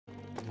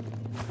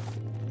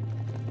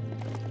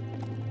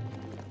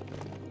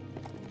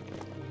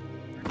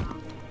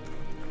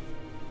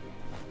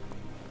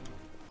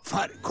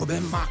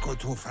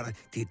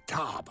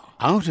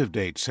Out of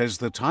Date says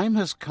the time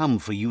has come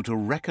for you to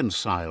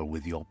reconcile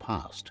with your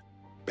past.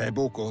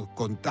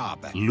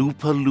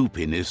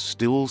 Lupin is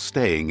still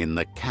staying in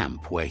the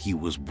camp where he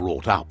was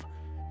brought up.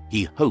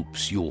 He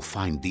hopes you'll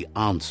find the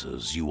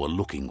answers you are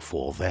looking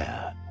for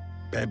there.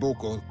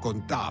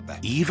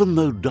 Even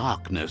though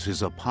darkness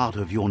is a part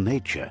of your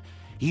nature,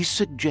 he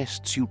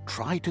suggests you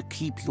try to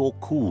keep your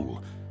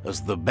cool,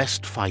 as the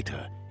best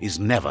fighter is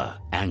never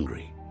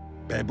angry.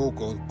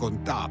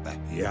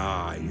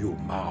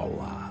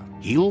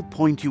 He'll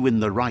point you in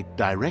the right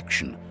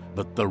direction,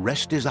 but the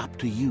rest is up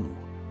to you.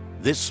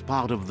 This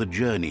part of the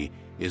journey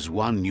is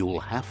one you'll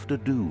have to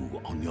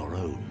do on your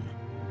own.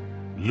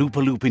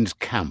 Lupin's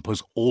camp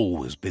has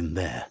always been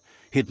there,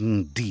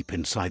 hidden deep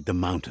inside the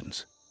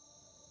mountains.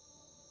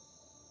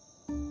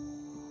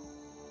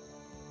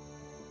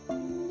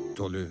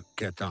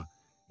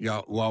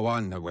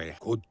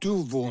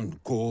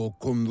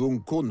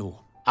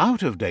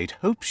 Out of Date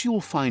hopes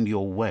you'll find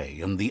your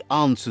way and the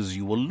answers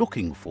you were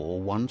looking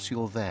for once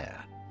you're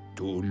there.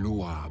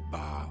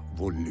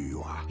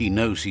 He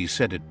knows he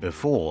said it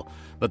before,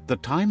 but the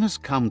time has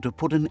come to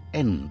put an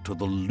end to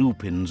the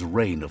Lupin's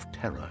reign of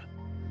terror.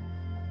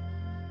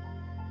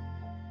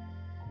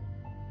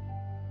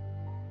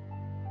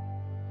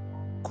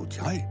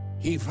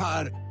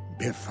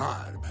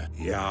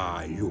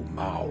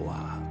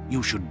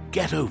 You should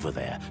get over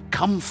there,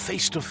 come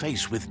face to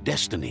face with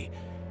destiny.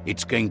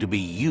 It's going to be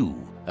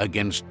you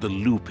against the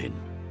Lupin.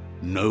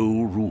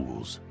 No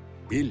rules.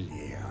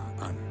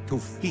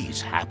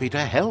 He's happy to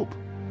help.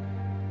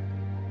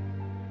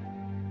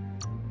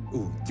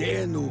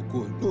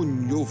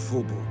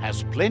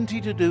 Has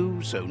plenty to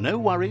do, so no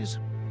worries.